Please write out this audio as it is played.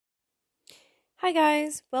Hi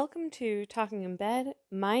guys, welcome to Talking in Bed.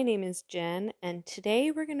 My name is Jen, and today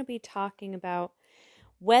we're going to be talking about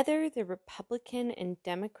whether the Republican and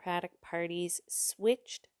Democratic parties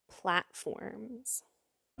switched platforms.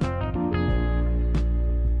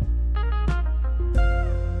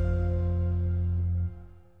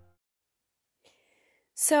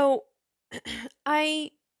 So, I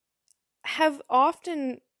have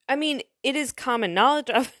often, it is common knowledge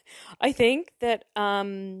of, I think, that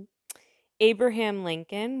Abraham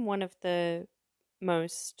Lincoln, one of the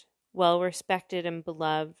most well-respected and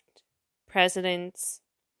beloved presidents,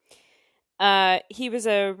 he was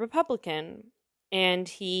a Republican, and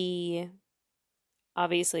he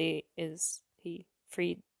obviously he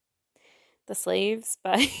freed the slaves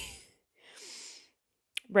by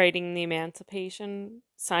signing the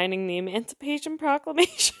Emancipation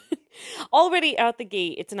Proclamation. Already out the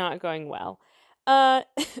gate, it's not going well.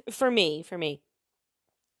 For me.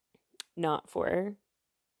 Not for,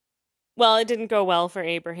 well, it didn't go well for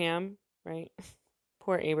Abraham, right?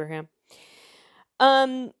 Poor Abraham.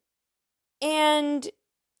 And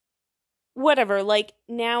whatever, like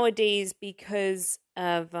nowadays, because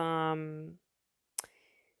of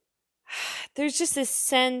there's just this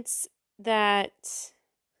sense that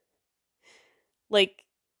like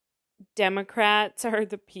Democrats are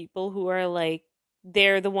the people who are like,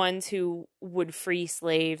 they're the ones who would free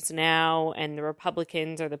slaves now, and the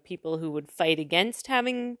Republicans are the people who would fight against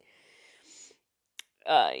having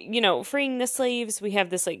freeing the slaves. We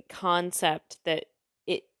have this like concept that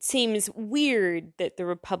it seems weird that the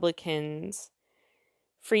Republicans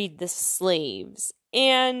freed the slaves.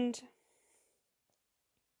 And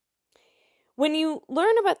when you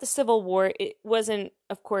learn about the Civil War, it wasn't,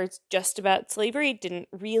 of course, just about slavery. It didn't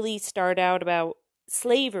really start out about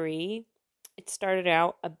slavery. It started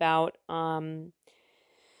out about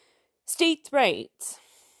states' rights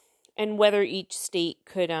and whether each state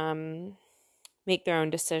could make their own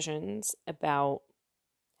decisions about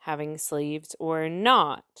having slaves or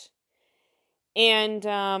not. And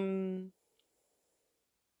we're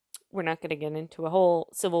not going to get into a whole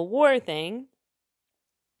Civil War thing.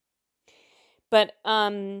 But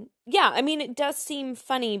it does seem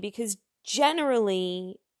funny because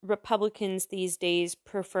generally Republicans these days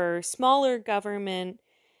prefer smaller government.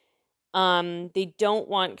 They don't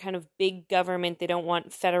want kind of big government. They don't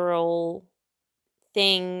want federal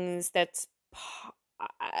things. The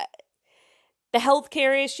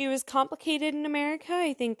healthcare issue is complicated in America.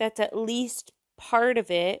 I think that's at least part of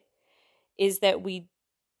it, is that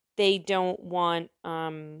they don't want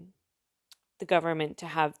the government to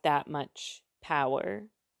have that much power,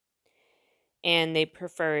 and they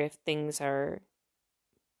prefer if things are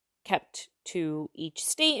kept to each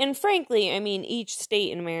state. And frankly, each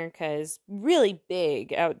state in America is really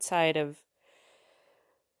big outside of,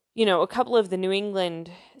 a couple of the New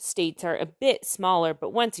England states are a bit smaller,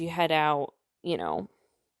 but once you head out,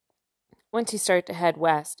 once you start to head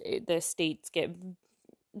west, the states get,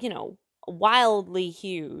 wildly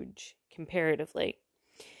huge comparatively.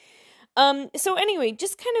 So anyway,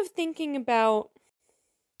 just kind of thinking about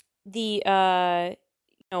the,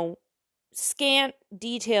 scant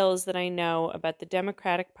details that I know about the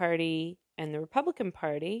Party and the Republican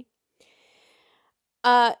Party.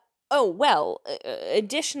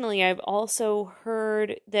 Additionally, I've also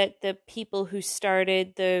heard that the people who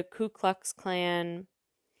started the Ku Klux Klan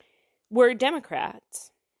were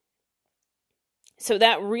Democrats. So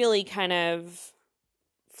that really kind of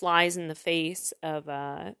flies in the face of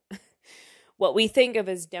what we think of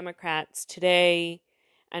as Democrats today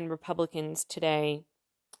and Republicans today.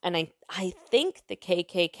 And I think the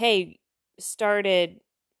KKK started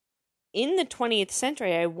in the 20th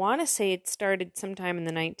century. I want to say it started sometime in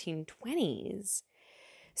the 1920s.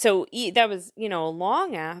 So that was,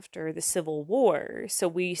 long after the Civil War. So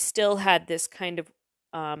we still had this kind of,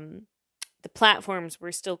 the platforms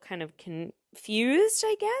were still kind of confused,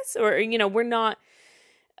 I guess. Or, we're not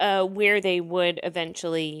where they would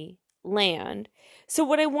eventually land. So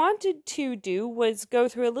what I wanted to do was go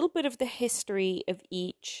through a little bit of the history of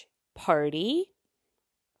each party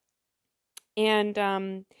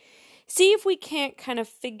and see if we can't kind of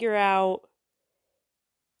figure out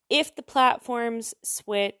if the platforms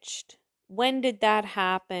switched, when did that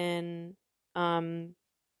happen.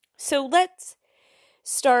 So let's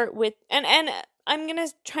start with, and I'm going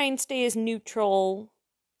to try and stay as neutral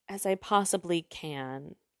as I possibly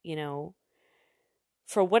can,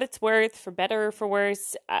 for what it's worth, for better or for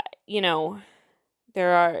worse. I know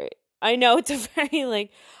it's a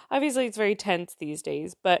very, obviously it's very tense these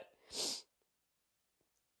days, but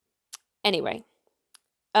anyway,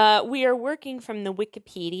 We are working from the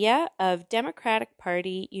Wikipedia of Democratic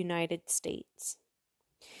Party, United States.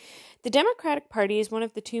 The Democratic Party is one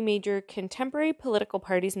of the two major contemporary political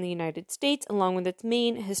parties in the United States, along with its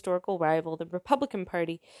main historical rival, the Republican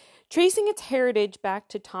Party, tracing its heritage back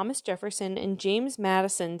to Thomas Jefferson and James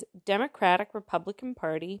Madison's Democratic Republican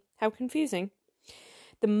Party. How confusing.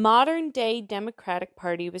 The modern-day Democratic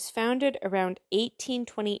Party was founded around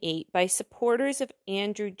 1828 by supporters of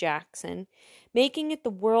Andrew Jackson, making it the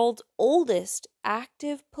world's oldest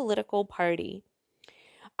active political party.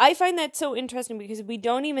 I find that so interesting because we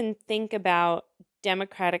don't even think about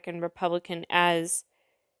Democratic and Republican as,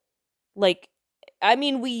 like, I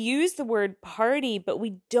mean, we use the word party, but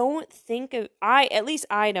we don't think of, at least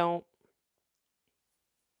I don't.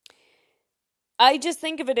 I just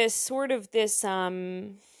think of it as sort of this,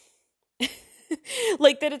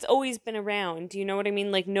 like that it's always been around. Do you know what I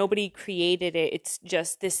mean? Like nobody created it. It's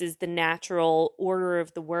just this is the natural order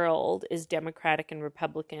of the world is Democratic and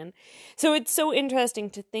Republican. So it's so interesting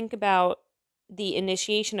to think about the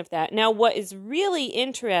initiation of that. Now, what is really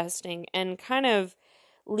interesting and kind of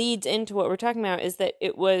leads into what we're talking about is that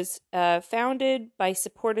it was founded by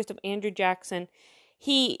supporters of Andrew Jackson.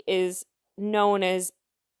 He is known as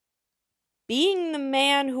being the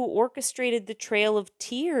man who orchestrated the Trail of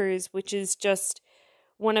Tears, which is just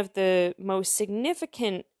one of the most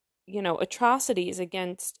significant, atrocities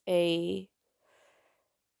against an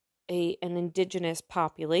indigenous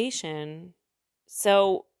population.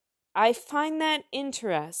 So I find that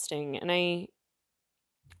interesting, and I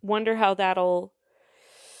wonder how that'll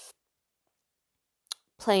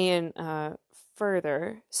play in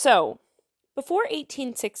further. So, before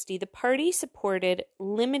 1860, the party supported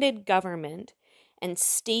limited government and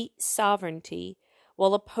state sovereignty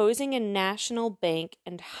while opposing a national bank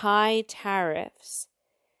and high tariffs.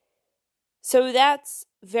 So that's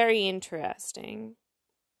very interesting.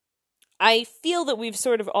 I feel that we've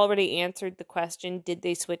sort of already answered the question, did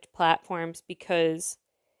they switch platforms? Because,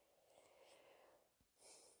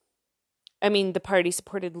 I mean, the party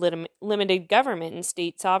supported limited government and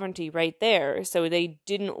state sovereignty right there, so they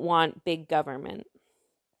didn't want big government.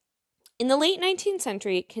 In the late 19th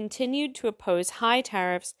century, it continued to oppose high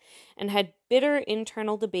tariffs and had bitter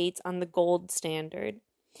internal debates on the gold standard.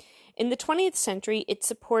 In the 20th century, it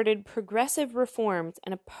supported progressive reforms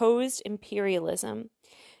and opposed imperialism.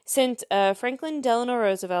 Since Franklin Delano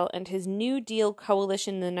Roosevelt and his New Deal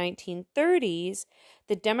coalition in the 1930s,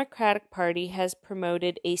 the Democratic Party has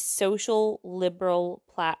promoted a social liberal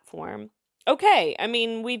platform. Okay, I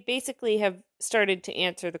mean, we basically have started to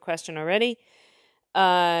answer the question already.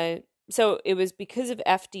 So it was because of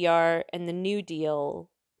FDR and the New Deal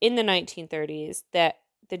in the 1930s that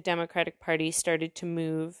the Democratic Party started to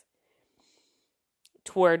move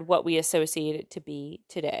toward what we associate it to be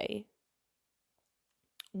today.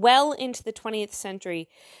 Well into the 20th century,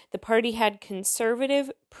 the party had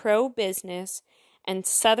conservative pro-business and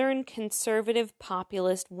Southern conservative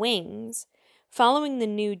populist wings. Following the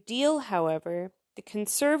New Deal, however, the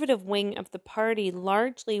conservative wing of the party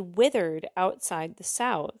largely withered outside the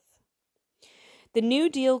South. The New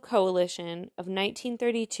Deal coalition of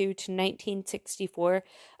 1932 to 1964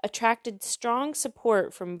 attracted strong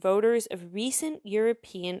support from voters of recent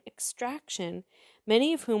European extraction,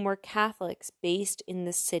 many of whom were Catholics based in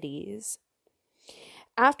the cities.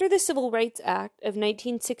 After the Civil Rights Act of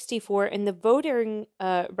 1964 and the Voting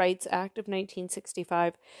Rights Act of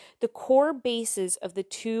 1965, the core bases of the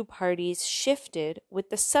two parties shifted, with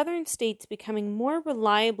the southern states becoming more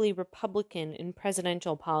reliably Republican in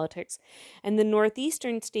presidential politics and the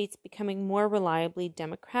northeastern states becoming more reliably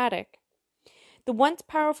Democratic. The once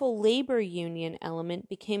powerful labor union element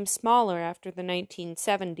became smaller after the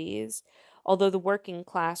 1970s, although the working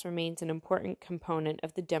class remains an important component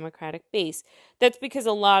of the Democratic base. That's because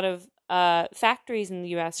a lot of factories in the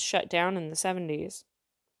U.S. shut down in the 70s.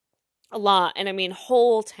 A lot. And I mean,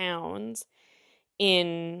 whole towns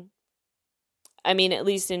at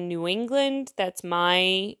least in New England, that's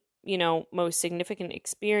my, most significant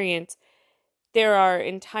experience. There are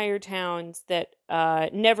entire towns that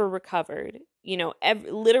never recovered.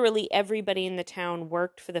 Literally everybody in the town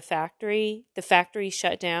worked for the factory. The factory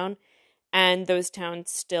shut down. And those towns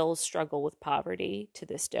still struggle with poverty to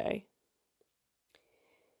this day.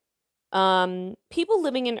 People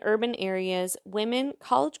living in urban areas, women,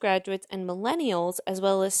 college graduates, and millennials, as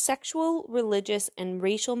well as sexual, religious, and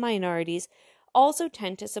racial minorities, also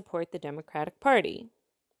tend to support the Democratic Party.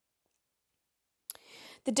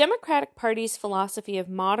 The Democratic Party's philosophy of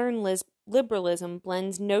modern liberalism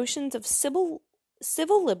blends notions of civil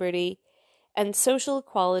liberty and social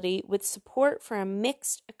equality with support for a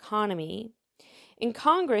mixed economy. In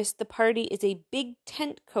Congress, the party is a big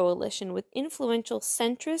tent coalition with influential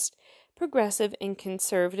centrist, progressive, and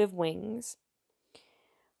conservative wings.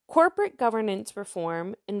 Corporate governance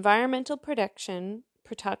reform, environmental protection,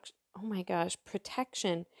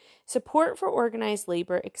 support for organized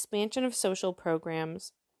labor, expansion of social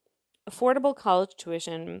programs, affordable college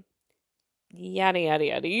tuition, yada, yada,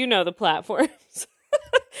 yada. You know the platforms.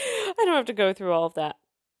 I don't have to go through all of that.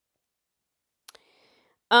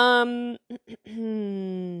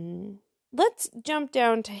 Let's jump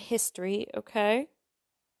down to history, okay?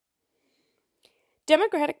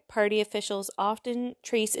 Democratic Party officials often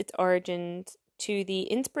trace its origins to the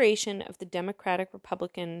inspiration of the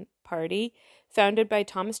Democratic-Republican Party, founded by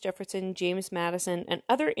Thomas Jefferson, James Madison, and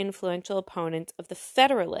other influential opponents of the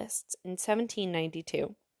Federalists in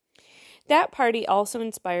 1792. That party also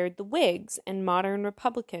inspired the Whigs and modern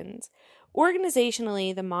Republicans.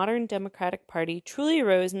 Organizationally, the modern Democratic Party truly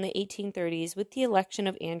arose in the 1830s with the election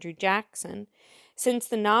of Andrew Jackson. Since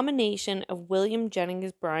the nomination of William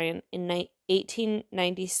Jennings Bryan in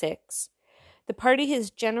 1896, the party has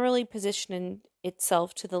generally positioned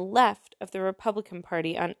itself to the left of the Republican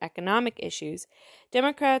Party on economic issues.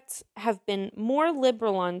 Democrats have been more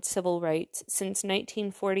liberal on civil rights since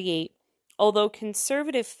 1948, although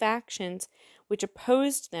conservative factions which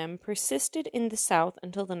opposed them persisted in the South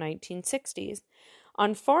until the 1960s.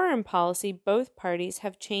 On foreign policy, both parties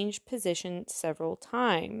have changed position several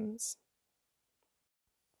times.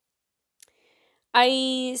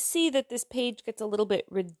 I see that this page gets a little bit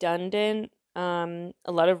redundant. A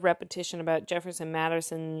lot of repetition about Jefferson,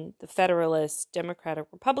 Madison, the Federalists, Democratic,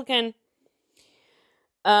 Republican.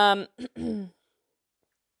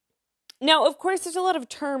 Now, of course, there's a lot of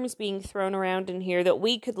terms being thrown around in here that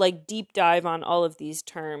we could deep dive on all of these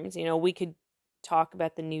terms. We could talk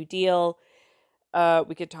about the New Deal.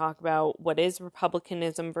 We could talk about what is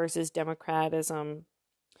republicanism versus democratism.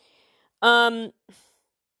 We're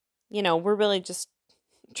really just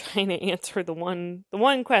trying to answer the one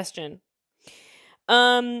question.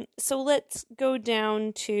 So let's go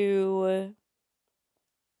down to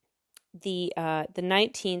the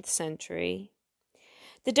 19th century.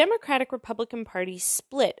 The Democratic-Republican Party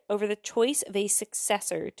split over the choice of a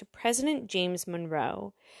successor to President James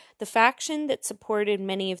Monroe. The faction that supported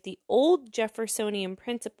many of the old Jeffersonian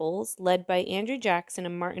principles, led by Andrew Jackson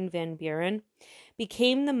and Martin Van Buren,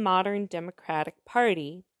 became the modern Democratic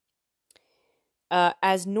Party.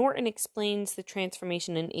 As Norton explains the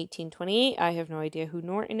transformation in 1828, I have no idea who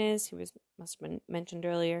Norton is. He must have been mentioned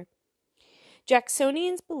earlier.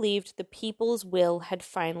 Jacksonians believed the people's will had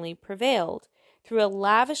finally prevailed. Through a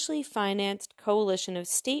lavishly financed coalition of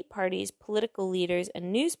state parties, political leaders,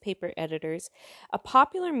 and newspaper editors, a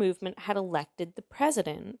popular movement had elected the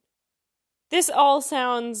president. This all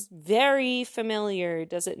sounds very familiar,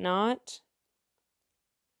 does it not?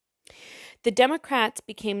 The Democrats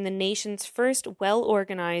became the nation's first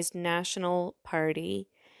well-organized national party,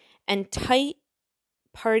 and tight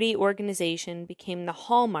party organization became the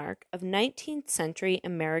hallmark of 19th century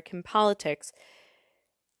American politics.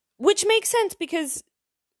 Which makes sense because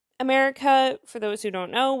America, for those who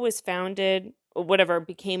don't know, was founded,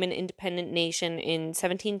 became an independent nation in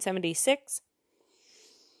 1776.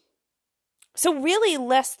 So really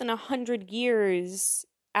less than 100 years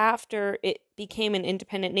after it became an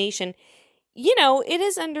independent nation, it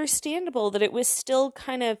is understandable that it was still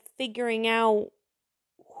kind of figuring out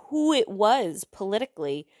who it was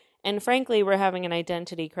politically. And frankly, we're having an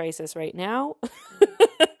identity crisis right now.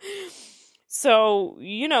 So,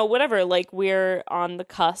 we're on the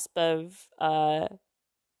cusp of, I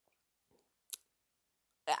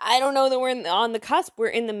don't know that we're on the cusp. We're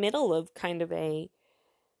in the middle of kind of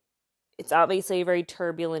it's obviously a very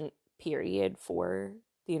turbulent period for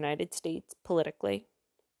the United States politically.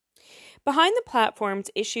 Behind the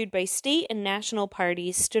platforms issued by state and national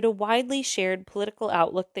parties stood a widely shared political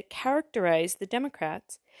outlook that characterized the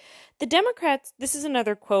Democrats. The Democrats, this is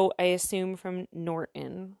another quote I assume from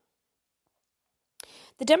Norton.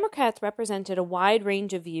 The Democrats represented a wide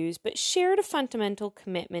range of views, but shared a fundamental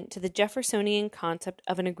commitment to the Jeffersonian concept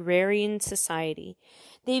of an agrarian society.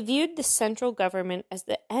 They viewed the central government as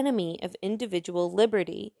the enemy of individual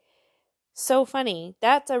liberty. So funny,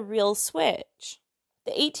 that's a real switch.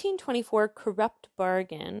 The 1824 corrupt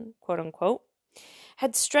bargain, quote unquote,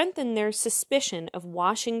 had strengthened their suspicion of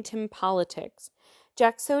Washington politics.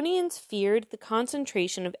 Jacksonians feared the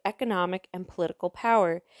concentration of economic and political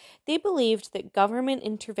power. They believed that government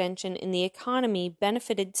intervention in the economy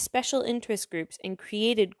benefited special interest groups and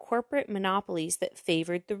created corporate monopolies that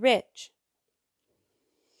favored the rich.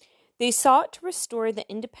 They sought to restore the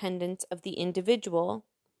independence of the individual.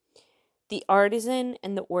 the artisan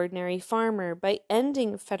and the ordinary farmer by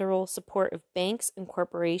ending federal support of banks and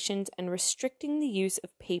corporations and restricting the use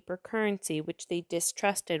of paper currency, which they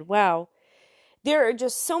distrusted. Wow. There are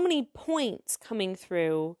just so many points coming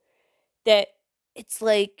through that it's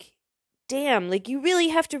like, damn, like you really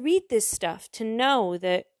have to read this stuff to know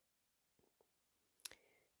that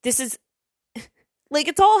this is like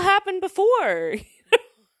it's all happened before.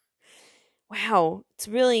 Wow, it's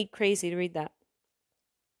really crazy to read that.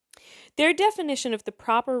 Their definition of the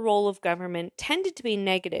proper role of government tended to be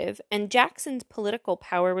negative, and Jackson's political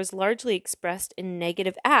power was largely expressed in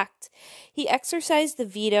negative acts. He exercised the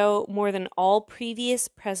veto more than all previous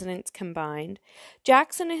presidents combined.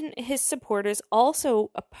 Jackson and his supporters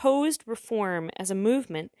also opposed reform as a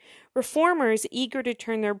movement. Reformers, eager to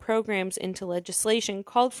turn their programs into legislation,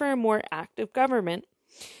 called for a more active government.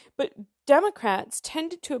 But Democrats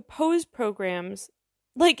tended to oppose programs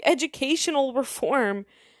like educational reform.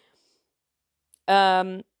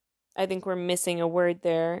 I think we're missing a word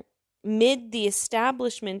there. Mid the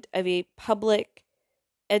establishment of a public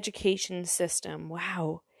education system.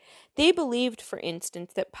 Wow. They believed, for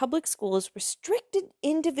instance, that public schools restricted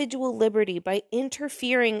individual liberty by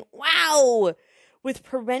interfering, with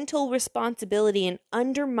parental responsibility and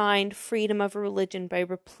undermined freedom of religion by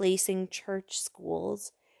replacing church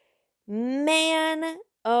schools. Man,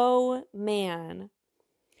 oh man.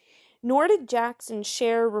 Nor did Jackson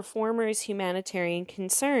share reformers' humanitarian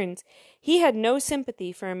concerns. He had no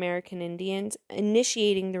sympathy for American Indians,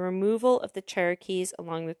 initiating the removal of the Cherokees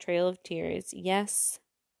along the Trail of Tears. Yes,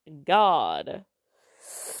 God.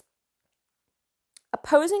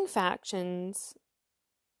 Opposing factions.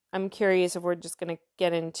 I'm curious if we're just going to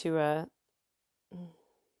get into a...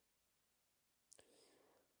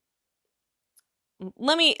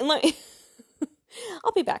 Let me...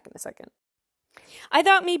 I'll be back in a second. I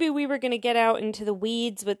thought maybe we were going to get out into the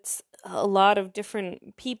weeds with a lot of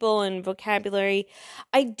different people and vocabulary.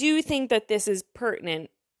 I do think that this is pertinent,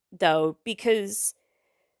 though, because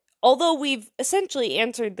although we've essentially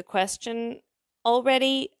answered the question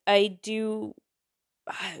already,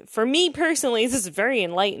 for me personally, this is very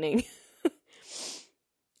enlightening.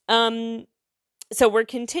 So we're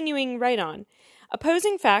continuing right on.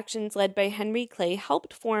 Opposing factions led by Henry Clay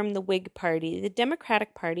helped form the Whig Party. The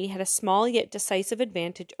Democratic Party had a small yet decisive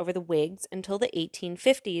advantage over the Whigs until the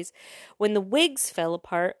 1850s, when the Whigs fell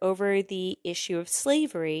apart over the issue of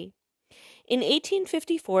slavery. In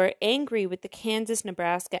 1854, angry with the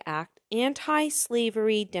Kansas-Nebraska Act,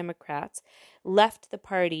 anti-slavery Democrats left the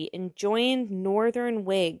party and joined Northern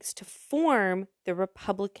Whigs to form the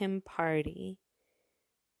Republican Party.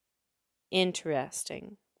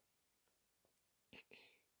 Interesting.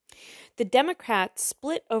 The Democrats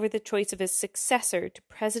split over the choice of a successor to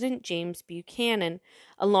President James Buchanan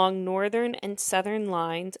along northern and southern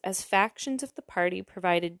lines, as factions of the party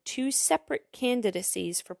provided two separate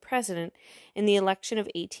candidacies for president in the election of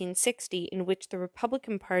 1860, in which the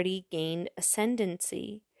Republican Party gained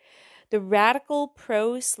ascendancy. The radical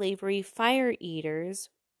pro-slavery Fire Eaters,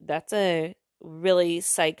 that's a really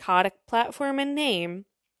psychotic platform and name,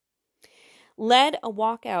 led a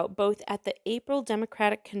walkout both at the April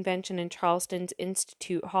Democratic Convention in Charleston's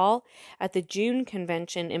Institute Hall, at the June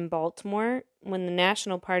Convention in Baltimore, when the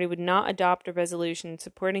National Party would not adopt a resolution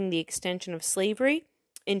supporting the extension of slavery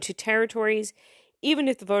into territories, even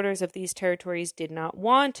if the voters of these territories did not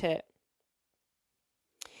want it.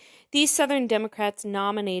 These Southern Democrats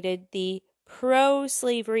nominated the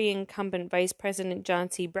pro-slavery incumbent Vice President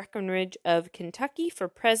John C. Breckinridge of Kentucky for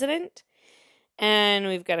president. And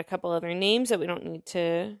we've got a couple other names that we don't need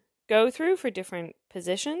to go through for different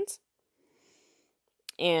positions.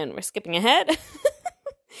 And we're skipping ahead.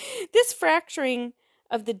 This fracturing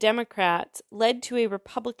of the Democrats led to a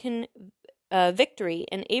Republican victory,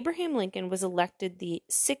 and Abraham Lincoln was elected the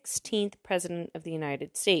 16th President of the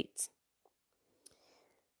United States.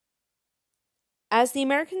 As the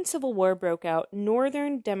American Civil War broke out,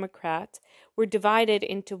 Northern Democrats were divided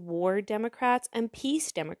into War Democrats and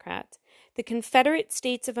Peace Democrats. The Confederate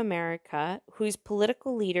States of America, whose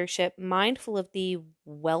political leadership, mindful of the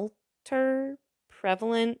welter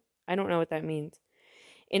prevalent, I don't know what that means,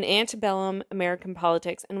 in antebellum American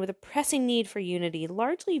politics and with a pressing need for unity,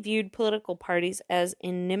 largely viewed political parties as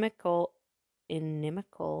inimical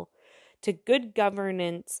to good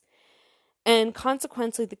governance, and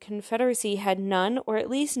consequently the Confederacy had none, or at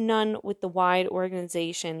least none with the wide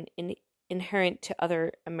organization inherent to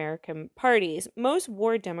other American parties. Most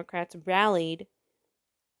War Democrats rallied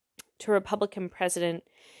to Republican President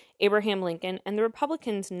Abraham Lincoln and the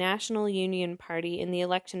Republicans' National Union Party in the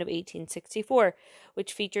election of 1864,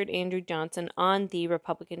 which featured Andrew Johnson on the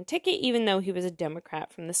Republican ticket, even though he was a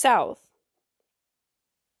Democrat from the South.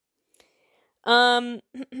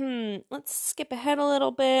 Let's skip ahead a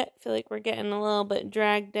little bit. I feel like we're getting a little bit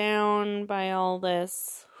dragged down by all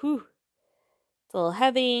this. Whew. It's a little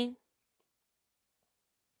heavy.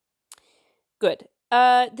 Good.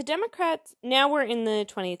 The Democrats, now we're in the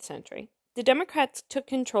 20th century. The Democrats took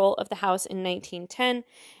control of the House in 1910,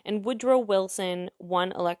 and Woodrow Wilson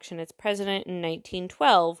won election as president in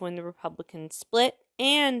 1912 when the Republicans split,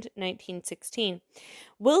 and 1916.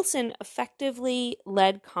 Wilson effectively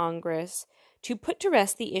led Congress to put to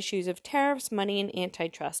rest the issues of tariffs, money, and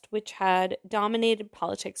antitrust, which had dominated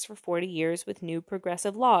politics for 40 years with new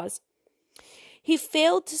progressive laws. He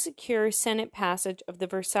failed to secure Senate passage of the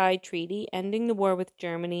Versailles Treaty, ending the war with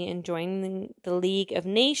Germany and joining the League of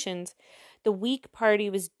Nations. The Whig Party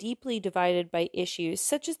was deeply divided by issues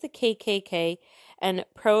such as the KKK and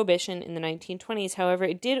prohibition in the 1920s. However,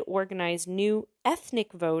 it did organize new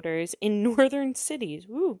ethnic voters in northern cities.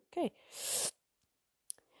 Ooh, okay.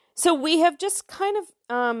 So we have just kind of,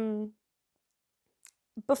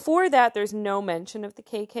 before that, there's no mention of the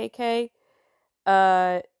KKK.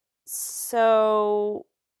 So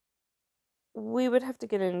we would have to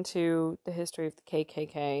get into the history of the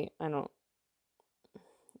KKK.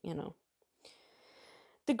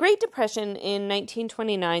 The Great Depression in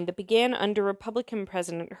 1929 that began under Republican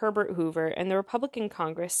President Herbert Hoover and the Republican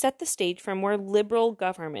Congress set the stage for a more liberal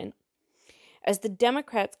government, as the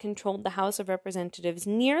Democrats controlled the House of Representatives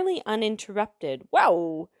nearly uninterrupted.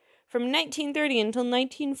 Wow! From 1930 until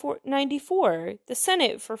 1994, the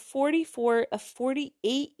Senate for 44 of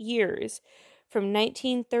 48 years from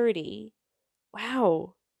 1930.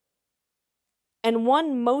 Wow. And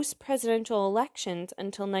won most presidential elections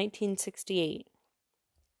until 1968.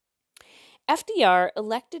 FDR,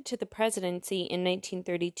 elected to the presidency in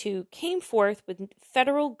 1932, came forth with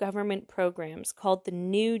federal government programs called the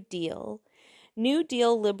New Deal. New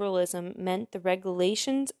Deal liberalism meant the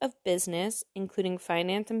regulations of business, including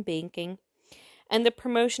finance and banking, and the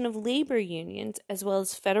promotion of labor unions, as well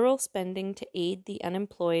as federal spending to aid the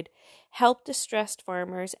unemployed, help distressed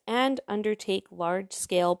farmers, and undertake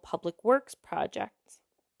large-scale public works projects.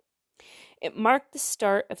 It marked the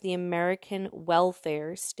start of the American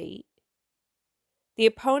welfare state. The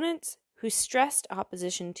opponents, who stressed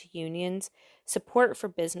opposition to unions, support for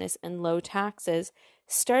business, and low taxes,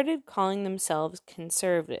 started calling themselves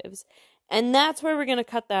conservatives. And that's where we're going to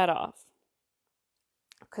cut that off.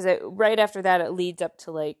 Because right after that, it leads up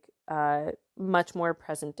to much more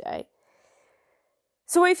present day.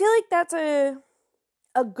 So I feel like that's a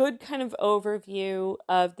good kind of overview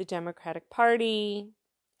of the Democratic Party.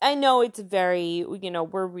 I know it's very,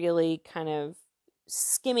 we're really kind of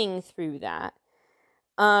skimming through that.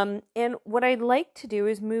 And what I'd like to do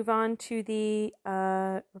is move on to the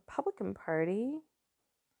Republican Party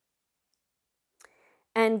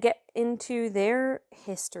and get into their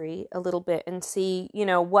history a little bit and see,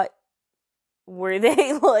 what were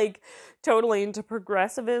they totally into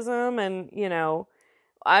progressivism, and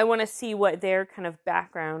I want to see what their kind of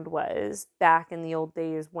background was back in the old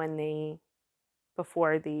days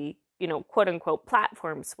before the quote unquote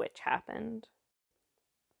platform switch happened.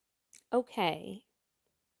 Okay.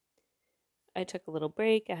 I took a little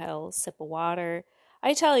break. I had a little sip of water.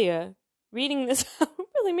 I tell you, reading this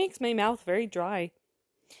really makes my mouth very dry.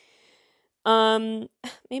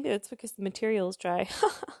 Maybe that's because the material is dry.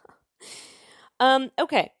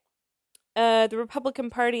 Okay. The Republican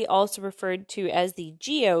Party, also referred to as the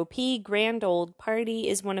GOP, Grand Old Party,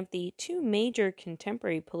 is one of the two major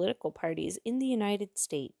contemporary political parties in the United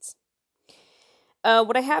States.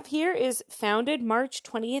 What I have here is founded March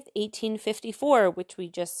 20th, 1854, which we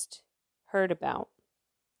just heard about.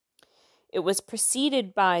 It was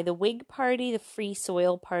preceded by the Whig Party, the Free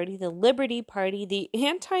Soil Party, the Liberty Party, the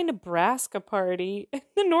Anti-Nebraska Party,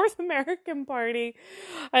 the North American Party.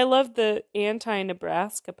 I love the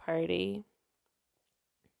Anti-Nebraska Party.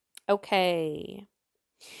 Okay.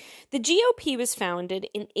 The GOP was founded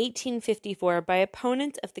in 1854 by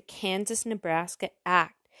opponents of the Kansas-Nebraska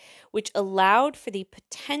Act, which allowed for the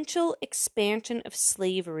potential expansion of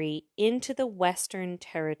slavery into the Western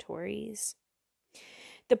territories.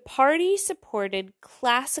 The party supported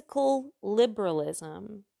classical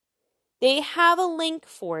liberalism. They have a link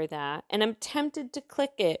for that, and I'm tempted to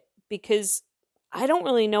click it because I don't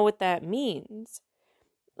really know what that means.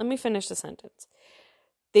 Let me finish the sentence.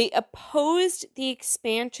 They opposed the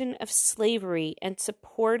expansion of slavery and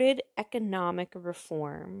supported economic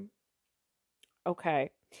reform.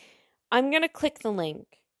 Okay. I'm going to click the link.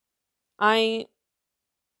 I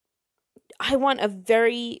want a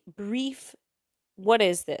very brief, what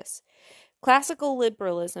is this? Classical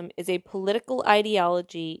liberalism is a political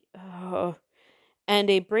ideology and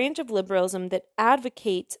a branch of liberalism that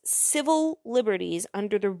advocates civil liberties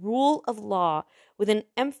under the rule of law with an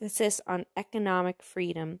emphasis on economic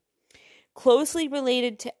freedom. Closely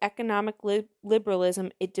related to economic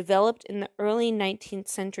liberalism, it developed in the early 19th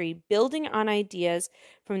century, building on ideas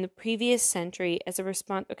from the previous century as a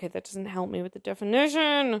response. Okay, that doesn't help me with the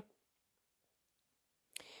definition.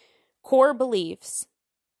 Core beliefs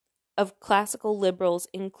of classical liberals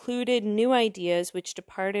included new ideas which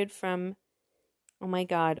departed from, oh my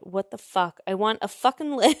god, what the fuck? I want a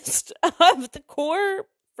fucking list of the core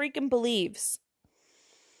freaking beliefs.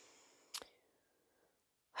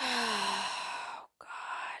 Oh god.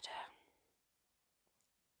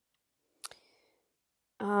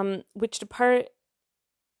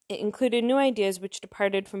 It included new ideas which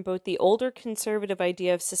departed from both the older conservative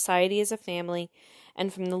idea of society as a family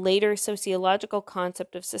and from the later sociological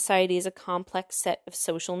concept of society as a complex set of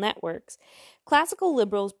social networks. Classical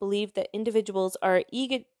liberals believed that individuals are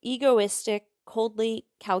egoistic, coldly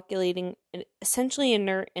calculating, and essentially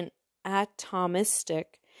inert and atomistic,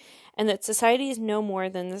 and that society is no more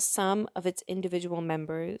than the sum of its individual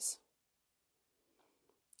members.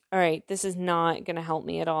 All right, this is not going to help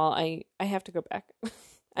me at all. I have to go back.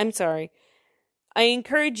 I'm sorry. I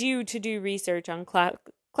encourage you to do research on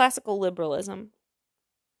classical liberalism.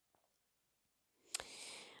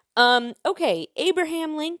 Okay,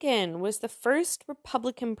 Abraham Lincoln was the first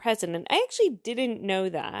Republican president. I actually didn't know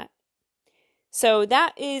that. So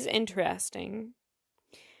that is interesting.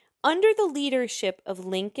 Under the leadership of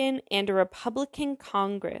Lincoln and a Republican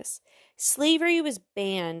Congress, slavery was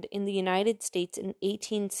banned in the United States in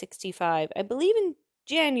 1865. I believe in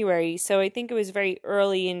January, so I think it was very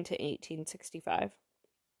early into 1865.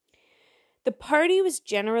 The party was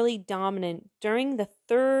generally dominant during the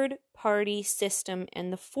third party system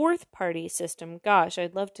and the fourth party system. Gosh,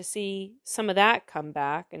 I'd love to see some of that come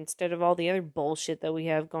back instead of all the other bullshit that we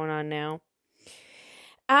have going on now.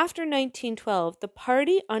 After 1912, the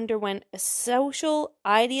party underwent a social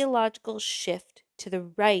ideological shift to the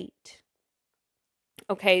right.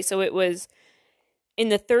 Okay, so it was in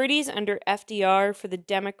the 30s under FDR for the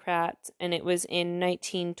Democrats, and it was in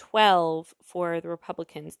 1912 for the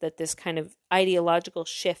Republicans that this kind of ideological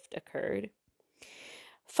shift occurred.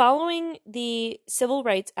 Following the Civil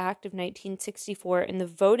Rights Act of 1964 and the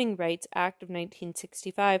Voting Rights Act of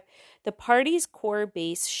 1965, the party's core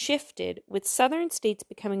base shifted, with southern states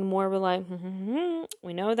becoming more reliable.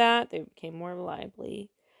 We know that. They became more reliably.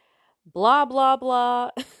 Blah, blah,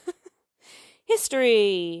 blah.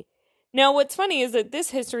 History. Now, what's funny is that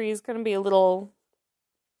this history is going to be a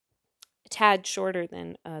tad shorter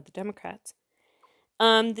than the Democrats.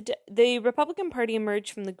 The Republican Party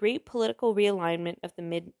emerged from the great political realignment of the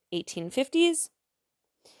mid-1850s.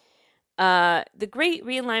 The great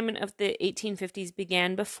realignment of the 1850s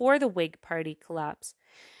began before the Whig Party collapse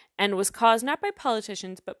and was caused not by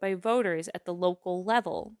politicians but by voters at the local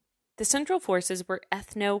level. The central forces were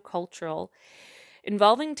ethno-cultural,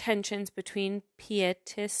 involving tensions between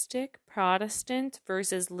pietistic Protestants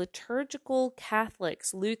versus liturgical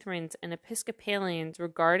Catholics, Lutherans, and Episcopalians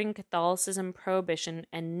regarding Catholicism, Prohibition,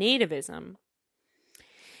 and nativism.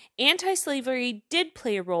 Anti-slavery did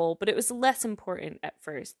play a role, but it was less important at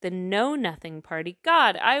first. The Know Nothing Party.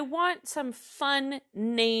 God, I want some fun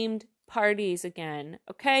named parties again,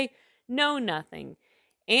 okay? Know Nothing.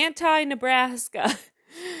 Anti-Nebraska.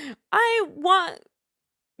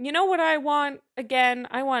 You know what I want again?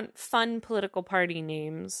 I want fun political party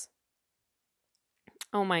names.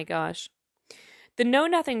 Oh my gosh. The Know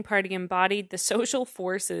Nothing Party embodied the social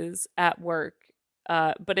forces at work,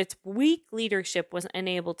 but its weak leadership was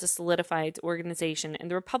unable to solidify its organization, and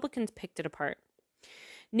the Republicans picked it apart.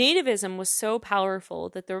 Nativism was so powerful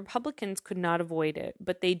that the Republicans could not avoid it,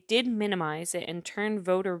 but they did minimize it and turn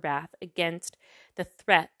voter wrath against the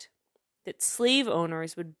threat that slave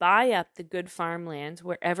owners would buy up the good farmlands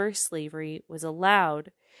wherever slavery was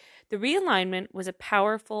allowed. The realignment was a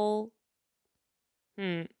powerful...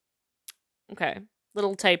 little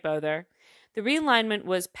typo there. The realignment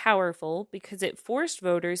was powerful because it forced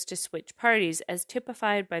voters to switch parties, as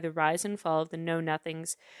typified by the rise and fall of the Know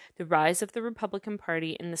Nothings, the rise of the Republican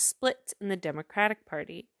Party, and the splits in the Democratic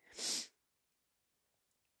Party.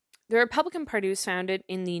 The Republican Party was founded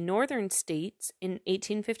in the northern states in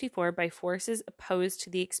 1854 by forces opposed to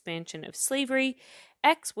the expansion of slavery,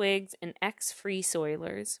 ex-Whigs, and ex-Free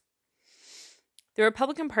Soilers. The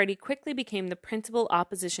Republican Party quickly became the principal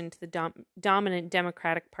opposition to the dominant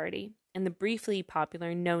Democratic Party and the briefly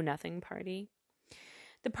popular Know Nothing Party.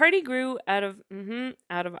 The party grew out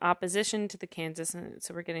of opposition to the Kansas,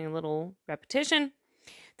 so we're getting a little repetition.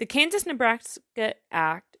 The Kansas-Nebraska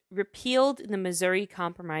Act repealed the Missouri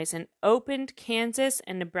Compromise and opened Kansas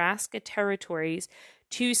and Nebraska territories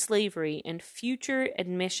to slavery and future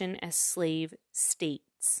admission as slave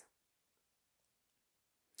states.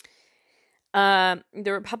 The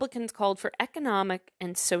Republicans called for economic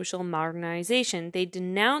and social modernization. They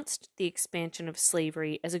denounced the expansion of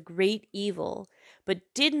slavery as a great evil, but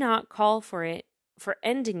did not call for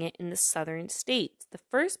ending it in the southern states. The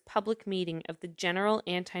first public meeting of the general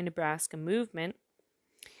anti-Nebraska movement,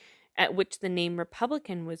 at which the name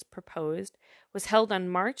Republican was proposed, was held on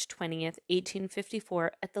March 20th,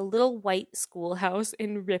 1854, at the Little White Schoolhouse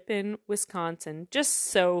in Ripon, Wisconsin. Just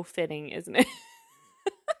so fitting, isn't it?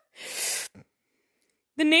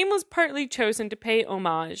 The name was partly chosen to pay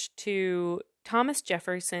homage to Thomas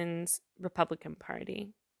Jefferson's Republican Party.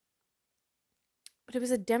 But it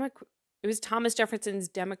was it was Thomas Jefferson's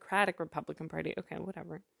Democratic Republican Party. Okay,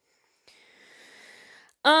 whatever.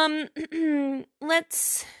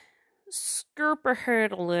 Let's skirp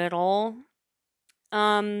ahead a little.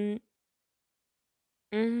 I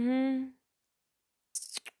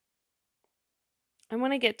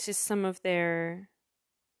want to get to some of their...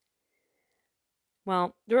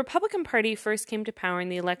 Well, the Republican Party first came to power in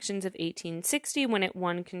the elections of 1860 when it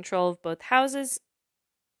won control of both houses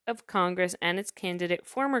of Congress, and its candidate,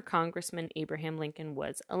 former Congressman Abraham Lincoln,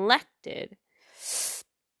 was elected.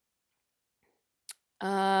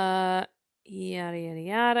 Yada, yada,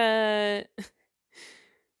 yada.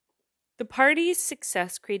 The party's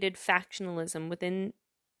success created factionalism within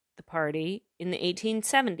the party in the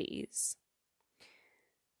 1870s.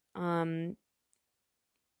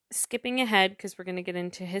 Skipping ahead, because we're going to get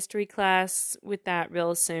into history class with that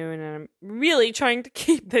real soon, and I'm really trying to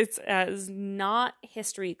keep this as not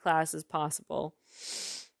history class as possible.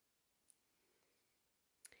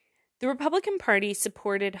 The Republican Party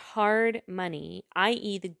supported hard money,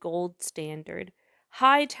 i.e. the gold standard,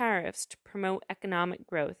 high tariffs to promote economic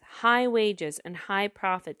growth, high wages and high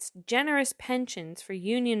profits, generous pensions for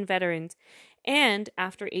Union veterans, and,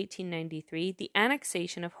 after 1893, the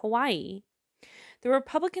annexation of Hawaii. The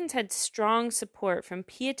Republicans had strong support from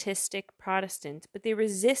pietistic Protestants, but they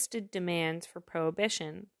resisted demands for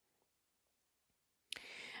prohibition.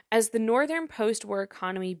 As the northern post-war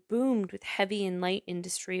economy boomed with heavy and light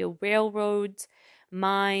industry, railroads,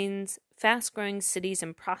 mines, fast-growing cities,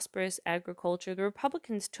 and prosperous agriculture, the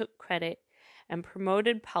Republicans took credit and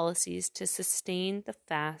promoted policies to sustain the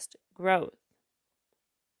fast growth.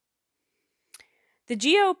 The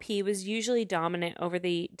GOP was usually dominant over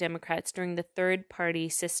the Democrats during the third-party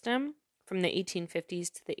system from the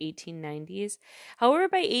 1850s to the 1890s. However,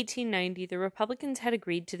 by 1890, the Republicans had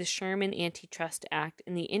agreed to the Sherman Antitrust Act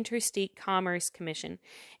and the Interstate Commerce Commission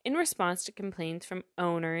in response to complaints from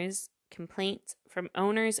owners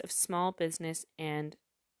of small business and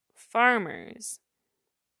farmers.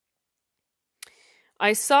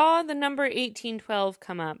 I saw the number 1812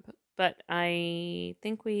 come up, but I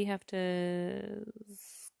think we have to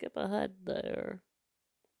skip ahead there.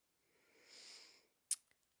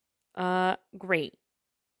 Great.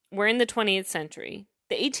 We're in the 20th century.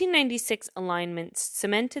 The 1896 alignment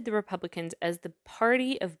cemented the Republicans as the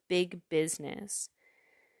party of big business,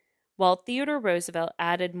 while Theodore Roosevelt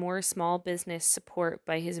added more small business support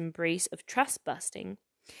by his embrace of trust busting.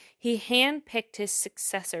 He handpicked his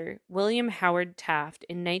successor, William Howard Taft,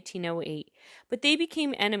 in 1908, but they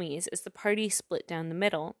became enemies as the party split down the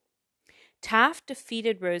middle. Taft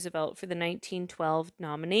defeated Roosevelt for the 1912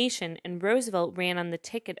 nomination, and Roosevelt ran on the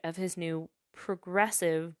ticket of his new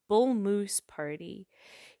progressive Bull Moose Party.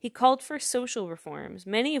 He called for social reforms,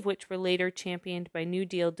 many of which were later championed by New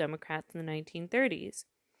Deal Democrats in the 1930s.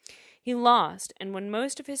 He lost, and when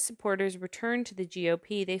most of his supporters returned to the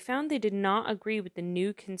GOP, they found they did not agree with the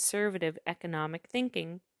new conservative economic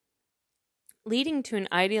thinking, leading to an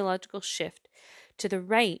ideological shift to the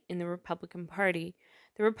right in the Republican Party.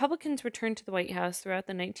 The Republicans returned to the White House throughout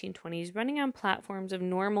the 1920s, running on platforms of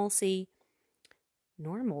normalcy,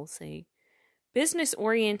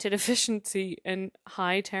 business-oriented efficiency, and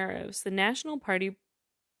high tariffs. The National Party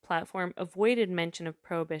platform avoided mention of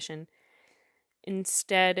prohibition,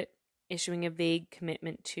 instead issuing a vague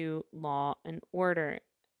commitment to law and order.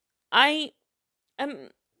 I am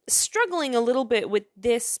struggling a little bit with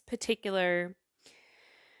this particular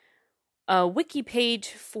wiki page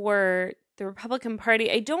for the Republican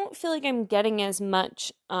Party. I don't feel like I'm getting as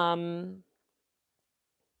much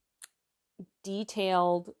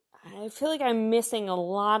detailed. I feel like I'm missing a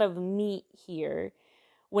lot of meat here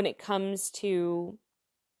when it comes to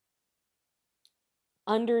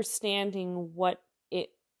understanding what it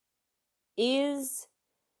is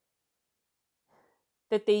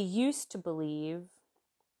that they used to believe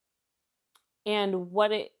and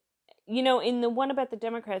what it, in the one about the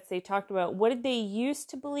Democrats, they talked about what did they used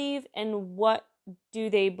to believe and what do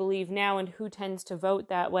they believe now and who tends to vote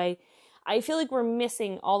that way. I feel like we're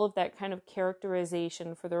missing all of that kind of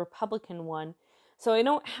characterization for the Republican one. So I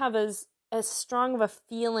don't have as strong of a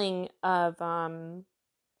feeling of, I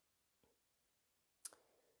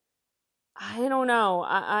don't know.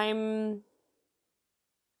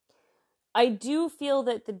 I do feel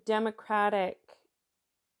that the Democratic,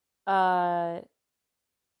 the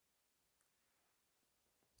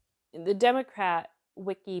Democrat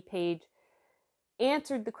wiki page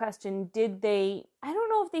answered the question, did they, I don't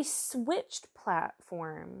know if they switched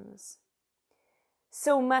platforms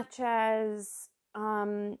so much as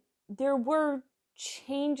there were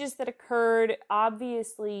changes that occurred.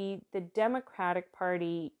 Obviously, the Democratic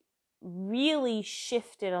Party really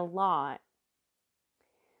shifted a lot.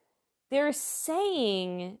 They're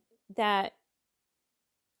saying that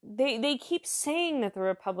they keep saying that the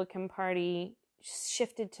Republican Party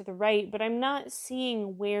shifted to the right, but I'm not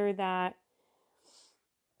seeing where that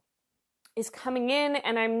is coming in,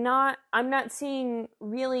 and I'm not seeing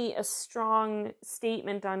really a strong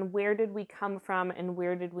statement on where did we come from and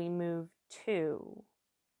where did we move to.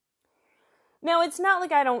 Now, it's not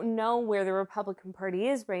like I don't know where the Republican Party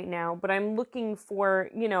is right now, but I'm looking for,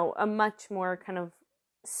 a much more kind of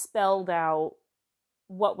spelled out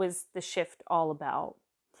what was the shift all about.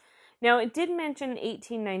 Now, it did mention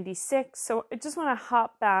 1896, so I just want to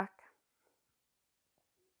hop back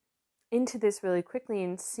into this really quickly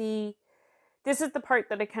and see. This is the part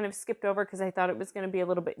that I kind of skipped over because I thought it was going to be a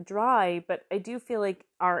little bit dry, but I do feel like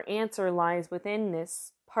our answer lies within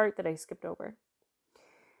this part that I skipped over.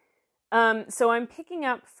 So I'm picking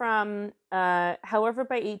up from, however,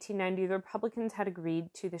 by 1890, the Republicans had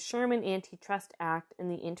agreed to the Sherman Antitrust Act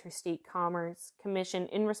and the Interstate Commerce Commission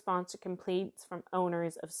in response to complaints from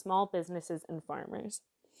owners of small businesses and farmers.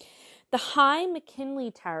 The high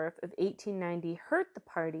McKinley tariff of 1890 hurt the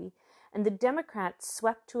party, and the Democrats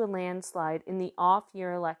swept to a landslide in the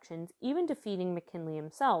off-year elections, even defeating McKinley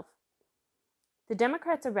himself. The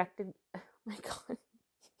Democrats elected... Oh my God.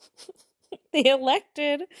 They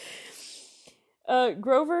elected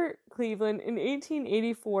Grover Cleveland in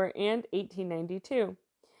 1884 and 1892.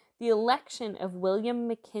 The election of William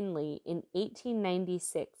McKinley in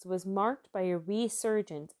 1896 was marked by a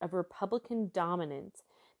resurgence of Republican dominance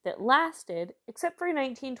that lasted, except for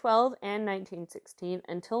 1912 and 1916,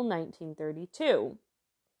 until 1932.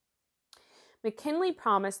 McKinley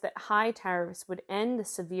promised that high tariffs would end the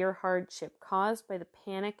severe hardship caused by the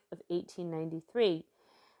Panic of 1893,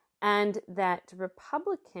 and that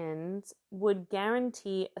Republicans would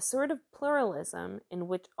guarantee a sort of pluralism in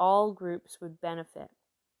which all groups would benefit.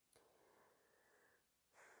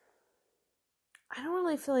 I don't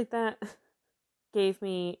really feel like that gave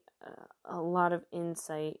me a lot of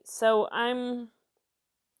insight. So I'm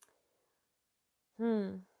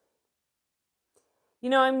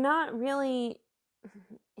I'm not really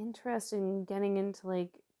interested in getting into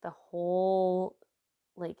like the whole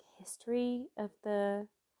like history of the...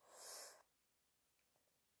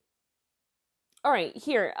 All right,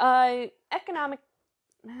 here, economic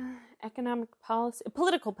policy,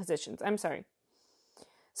 political positions, I'm sorry.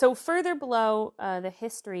 So further below the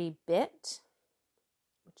history bit,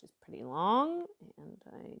 which is pretty long, and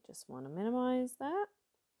I just want to minimize that.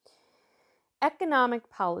 Economic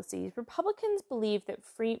policies. Republicans believe that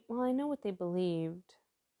well, I know what they believed,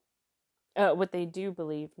 what they do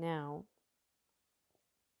believe now.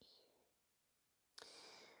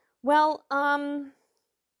 Well,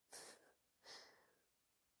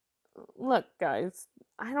 look, guys,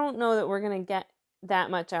 I don't know that we're going to get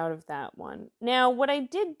that much out of that one. Now, what I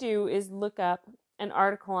did do is look up an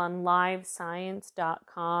article on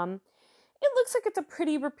livescience.com. It looks like it's a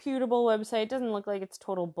pretty reputable website. It doesn't look like it's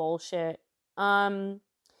total bullshit. And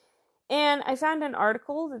I found an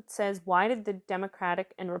article that says, "Why did the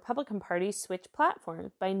Democratic and Republican parties switch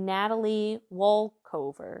platforms?" by Natalie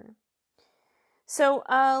Wolkover. So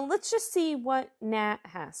let's just see what Nat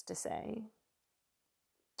has to say.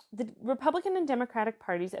 The Republican and Democratic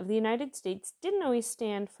parties of the United States didn't always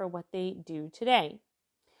stand for what they do today.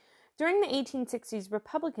 During the 1860s,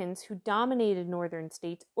 Republicans who dominated northern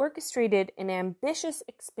states orchestrated an ambitious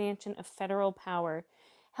expansion of federal power,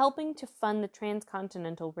 helping to fund the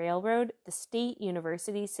Transcontinental Railroad, the state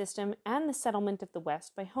university system, and the settlement of the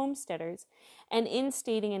West by homesteaders, and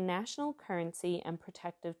instating a national currency and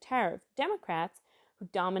protective tariff. Democrats, who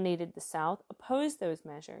dominated the South, opposed those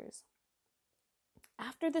measures.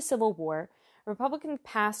 After the Civil War, Republicans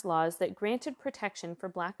passed laws that granted protection for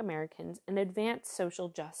Black Americans and advanced social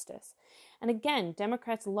justice. And again,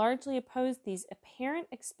 Democrats largely opposed these apparent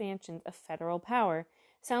expansions of federal power.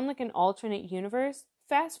 Sound like an alternate universe?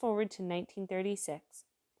 Fast forward to 1936.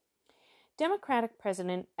 Democratic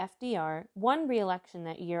President FDR won re-election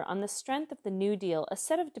that year on the strength of the New Deal, a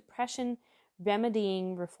set of Depression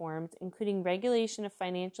remedying reforms, including regulation of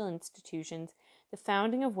financial institutions, the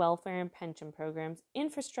founding of welfare and pension programs,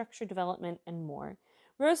 infrastructure development, and more.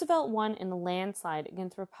 Roosevelt won in a landslide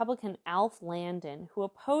against Republican Alf Landon, who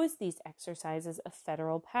opposed these exercises of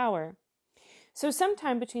federal power. So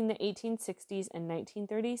sometime between the 1860s and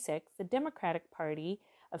 1936, the Democratic Party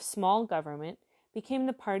of small government became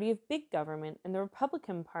the party of big government, and the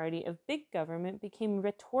Republican Party of big government became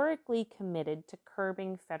rhetorically committed to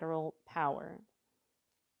curbing federal power.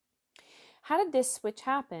 How did this switch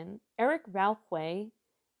happen? Eric Rauchway,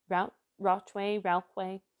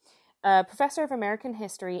 professor of American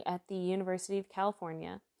history at the University of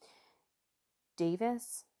California,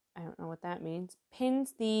 Davis, I don't know what that means,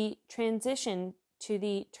 pins the transition to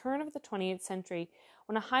the turn of the 20th century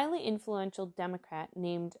when a highly influential Democrat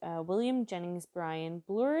named William Jennings Bryan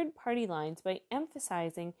blurred party lines by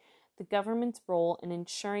emphasizing the government's role in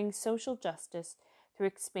ensuring social justice through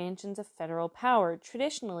expansions of federal power,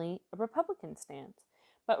 traditionally a Republican stance.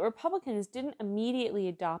 But Republicans didn't immediately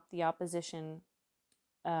adopt the opposite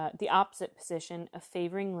position of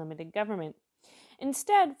favoring limited government.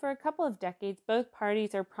 Instead, for a couple of decades, both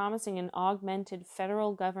parties are promising an augmented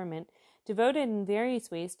federal government devoted in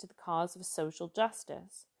various ways to the cause of social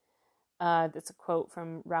justice. That's a quote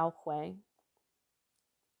from Rauchway.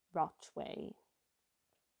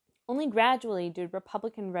 Only gradually did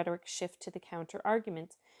Republican rhetoric shift to the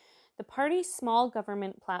counter-arguments. The party's small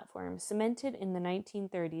government platform cemented in the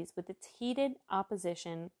 1930s with its heated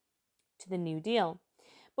opposition to the New Deal.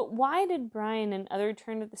 But why did Bryan and other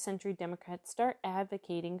turn-of-the-century Democrats start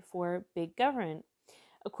advocating for big government?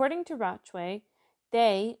 According to Rauchway,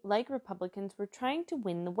 they, like Republicans, were trying to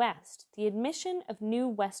win the West. The admission of new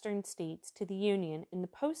Western states to the Union in the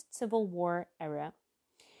post-Civil War era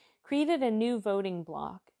created a new voting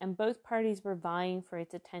bloc, and both parties were vying for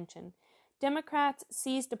its attention. Democrats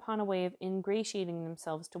seized upon a way of ingratiating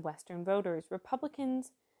themselves to Western voters. Republican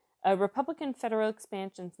federal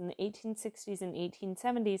expansions in the 1860s and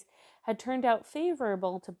 1870s had turned out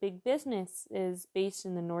favorable to big businesses based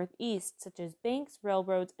in the Northeast, such as banks,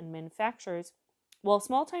 railroads, and manufacturers, while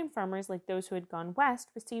small-time farmers like those who had gone west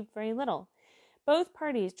received very little. Both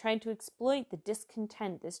parties tried to exploit the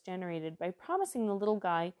discontent this generated by promising the little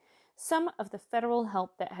guy some of the federal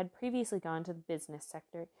help that had previously gone to the business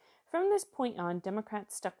sector. From this point on,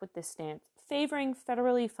 Democrats stuck with this stance, favoring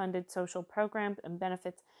federally funded social programs and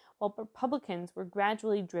benefits, while Republicans were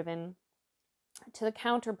gradually driven to the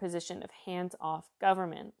counter-position of hands-off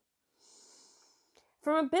government.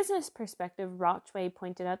 From a business perspective, Rauchway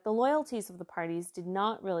pointed out the loyalties of the parties did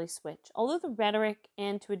not really switch. Although the rhetoric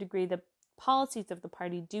and, to a degree, the policies of the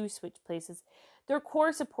party do switch places, their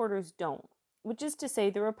core supporters don't. Which is to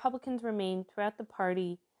say, the Republicans remain throughout the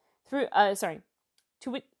party of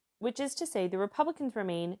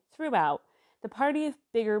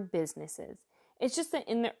bigger businesses. It's just that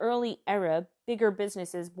in the early era, bigger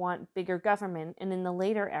businesses want bigger government, and in the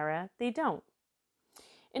later era, they don't.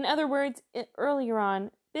 In other words, earlier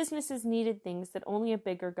on, businesses needed things that only a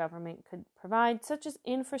bigger government could provide, such as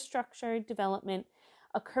infrastructure, development,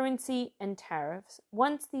 a currency, and tariffs.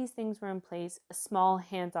 Once these things were in place, a small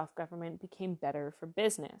hands-off government became better for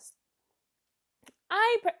business.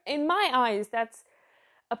 In my eyes, that's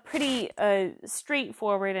a pretty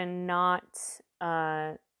straightforward and not...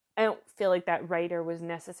 I don't feel like that writer was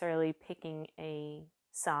necessarily picking a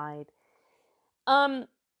side.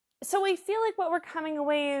 So I feel like what we're coming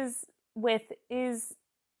away with is,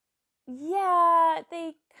 yeah,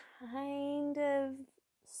 they kind of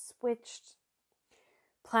switched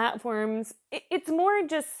platforms. It's more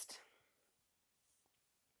just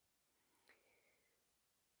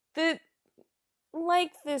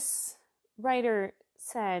like this writer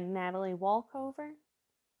said, Natalie Walkover,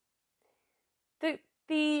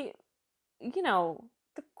 the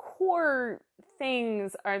core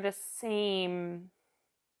things are the same.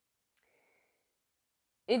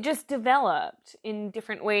 It just developed in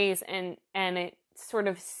different ways, and it sort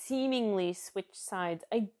of seemingly switched sides.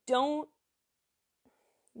 I don't,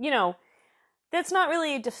 that's not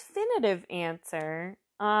really a definitive answer.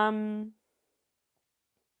 And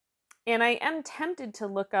I am tempted to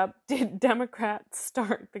look up, did Democrats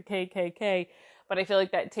start the KKK? But I feel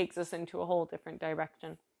like that takes us into a whole different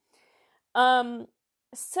direction.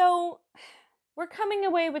 So we're coming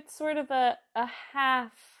away with sort of a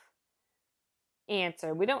half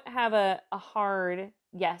answer. We don't have a hard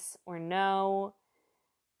yes or no.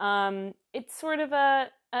 It's sort of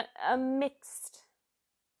a mixed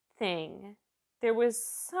thing. There was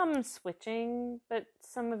some switching, but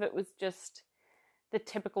some of it was just the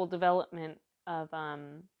typical development of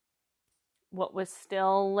what was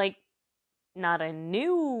still like not a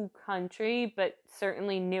new country, but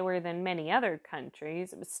certainly newer than many other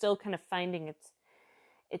countries. It was still kind of finding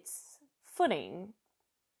its footing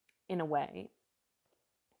in a way.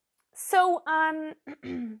 So,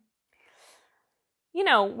 we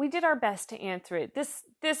did our best to answer it. This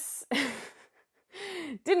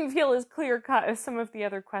didn't feel as clear cut as some of the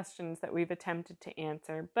other questions that we've attempted to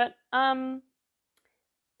answer, but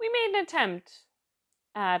we made an attempt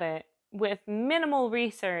at it with minimal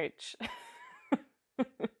research.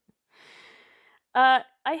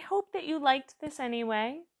 I hope that you liked this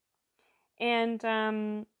anyway, and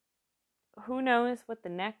who knows what the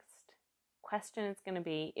next question is going to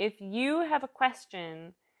be. If you have a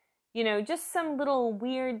question, just some little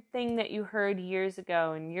weird thing that you heard years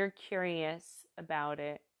ago and you're curious about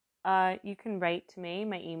it, you can write to me.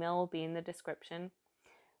 My email will be in the description.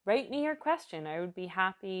 Write me your question. I would be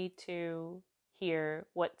happy to hear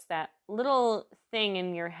what's that little thing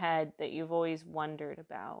in your head that you've always wondered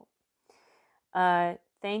about.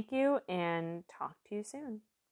 Thank you, and talk to you soon.